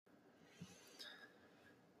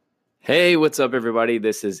Hey, what's up, everybody?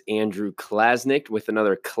 This is Andrew Klasnick with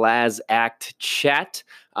another Klas Act chat.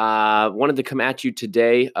 Wanted to come at you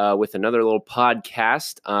today with another little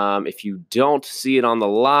podcast. If you don't see it on the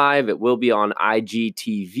live, it will be on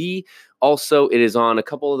IGTV. Also, it is on a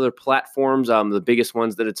couple other platforms. The biggest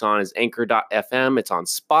ones that it's on is Anchor.fm. It's on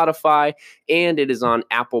Spotify, and it is on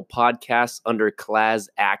Apple Podcasts under Klas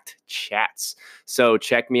Act Chats. So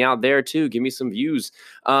check me out there too. Give me some views.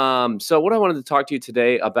 So what I wanted to talk to you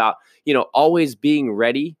today about, always being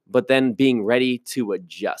ready, but then being ready to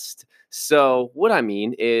adjust. So what I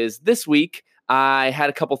mean is this week, I had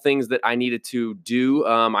a couple things that I needed to do.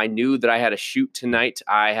 I knew that I had a shoot tonight.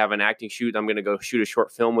 I have an acting shoot. I'm going to go shoot a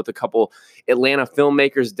short film with a couple Atlanta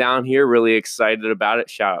filmmakers down here. Really excited about it.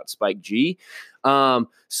 Shout out Spike G.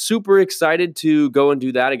 Super excited to go and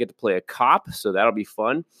do that. I get to play a cop, so that'll be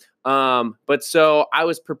fun. But so I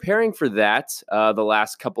was preparing for that the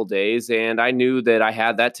last couple days, and I knew that I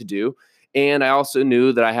had that to do. And I also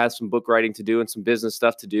knew that I had some book writing to do and some business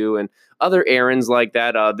stuff to do and other errands like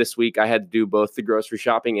that. This week, I had to do both the grocery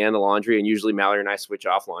shopping and the laundry. And usually Mallory and I switch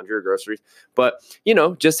off laundry or groceries. But,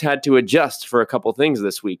 just had to adjust for a couple things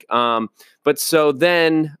this week. But so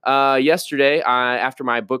then yesterday, after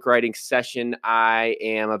my book writing session, I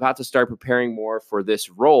am about to start preparing more for this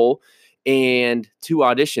role. And 2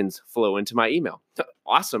 auditions flow into my email.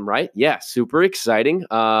 Awesome, right? Yeah, super exciting.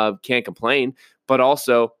 Can't complain. But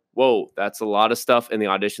also, whoa, that's a lot of stuff. And the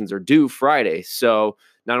auditions are due Friday. So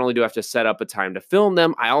not only do I have to set up a time to film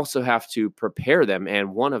them, I also have to prepare them.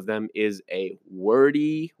 And one of them is a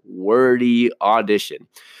wordy audition.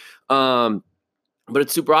 But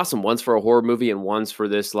it's super awesome. One's for a horror movie and one's for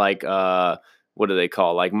this what do they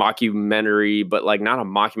call, like mockumentary, but like not a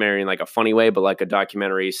mockumentary in like a funny way, but like a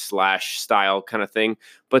documentary / style kind of thing.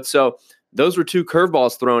 But so those were 2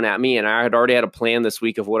 curveballs thrown at me, and I had already had a plan this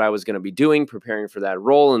week of what I was going to be doing, preparing for that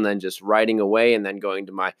role, and then just writing away, and then going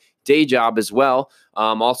to my day job as well.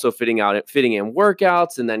 Also fitting in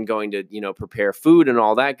workouts, and then going to prepare food and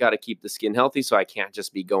all that. Got to keep the skin healthy, so I can't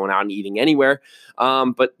just be going out and eating anywhere.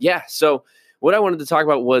 But yeah, so what I wanted to talk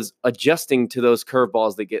about was adjusting to those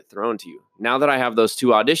curveballs that get thrown to you. Now that I have those 2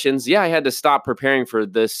 auditions, I had to stop preparing for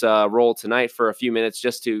this role tonight for a few minutes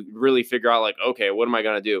just to really figure out, okay, what am I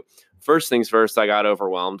going to do? First things first, I got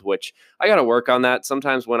overwhelmed, which I got to work on that.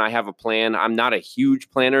 Sometimes when I have a plan, I'm not a huge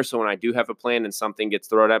planner. So when I do have a plan and something gets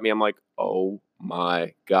thrown at me, I'm like, oh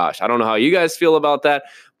my gosh. I don't know how you guys feel about that,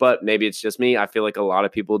 but maybe it's just me. I feel like a lot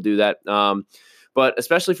of people do that. But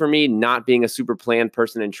especially for me, not being a super planned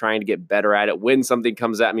person and trying to get better at it, when something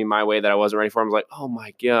comes at me my way that I wasn't ready for, I'm like, oh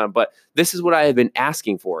my God. But this is what I have been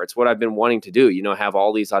asking for. It's what I've been wanting to do, have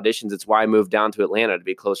all these auditions. It's why I moved down to Atlanta, to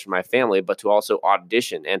be close to my family, but to also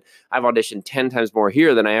audition. And I've auditioned 10 times more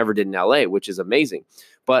here than I ever did in LA, which is amazing.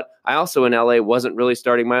 But I also in LA wasn't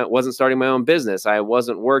starting my own business. I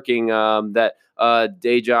wasn't working that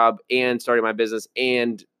day job and starting my business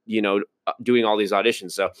and, doing all these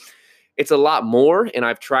auditions. So it's a lot more, and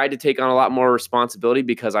I've tried to take on a lot more responsibility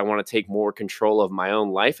because I want to take more control of my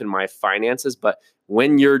own life and my finances. But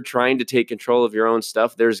when you're trying to take control of your own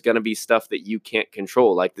stuff, there's going to be stuff that you can't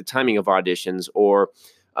control, like the timing of auditions or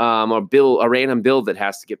a random bill that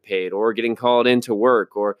has to get paid or getting called into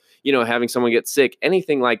work or, having someone get sick,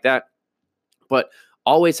 anything like that. But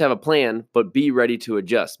always have a plan, but be ready to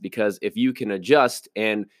adjust, because if you can adjust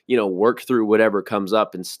and, work through whatever comes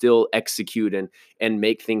up and still execute and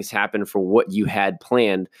make things happen for what you had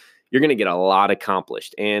planned, you're going to get a lot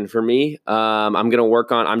accomplished. And for me, I'm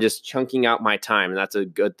just chunking out my time. And that's a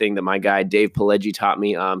good thing that my guy, Dave Pileggi, taught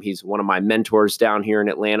me. He's one of my mentors down here in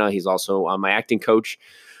Atlanta. He's also my acting coach.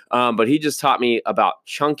 But he just taught me about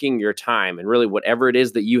chunking your time, and really whatever it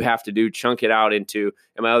is that you have to do, chunk it out into.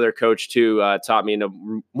 And my other coach too taught me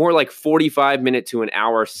into more like 45-minute to an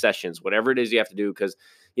hour sessions, whatever it is you have to do. Because,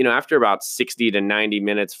 after about 60 to 90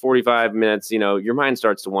 minutes, 45 minutes, your mind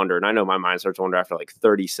starts to wander. And I know my mind starts to wander after like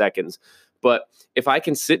 30 seconds. But if I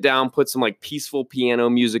can sit down, put some like peaceful piano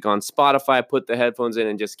music on Spotify, put the headphones in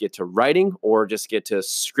and just get to writing or just get to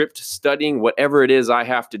script studying, whatever it is I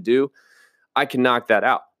have to do, I can knock that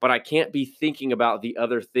out. But I can't be thinking about the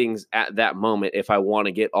other things at that moment if I want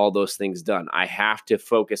to get all those things done. I have to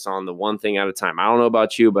focus on the one thing at a time. I don't know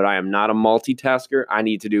about you, but I am not a multitasker. I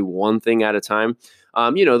need to do one thing at a time.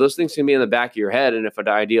 Those things can be in the back of your head. And if an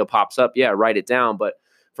idea pops up, write it down. But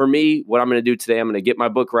for me, what I'm going to do today, I'm going to get my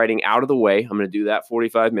book writing out of the way. I'm going to do that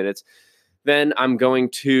 45 minutes. Then I'm going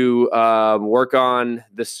to work on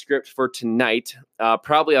the script for tonight.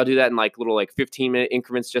 Probably I'll do that in little 15-minute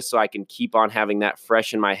increments just so I can keep on having that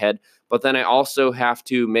fresh in my head. But then I also have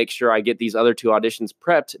to make sure I get these other 2 auditions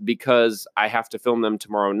prepped because I have to film them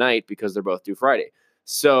tomorrow night because they're both due Friday.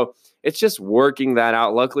 So it's just working that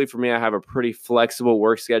out. Luckily for me, I have a pretty flexible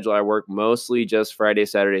work schedule. I work mostly just Friday,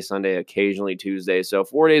 Saturday, Sunday, occasionally Tuesday. So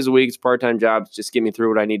 4 days a week, it's part-time jobs, just get me through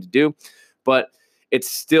what I need to do. But it's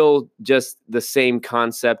still just the same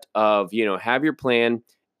concept of, have your plan,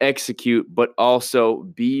 execute, but also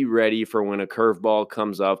be ready for when a curveball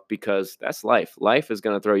comes up, because that's life. Life is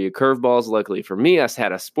going to throw you curveballs. Luckily for me, I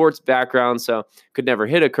had a sports background, so could never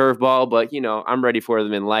hit a curveball, but I'm ready for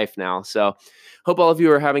them in life now. So hope all of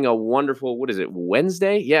you are having a wonderful, what is it,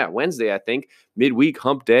 Wednesday? Yeah, Wednesday, I think. Midweek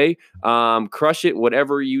hump day. Crush it,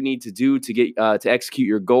 whatever you need to do to get to execute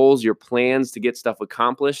your goals, your plans, to get stuff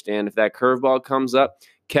accomplished. And if that curveball comes up,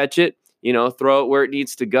 catch it, throw it where it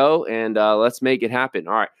needs to go, and let's make it happen.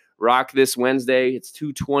 All right. Rock this Wednesday. It's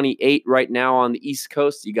 2:28 right now on the East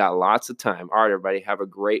Coast. You got lots of time. All right, everybody. Have a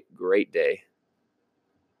great, great day.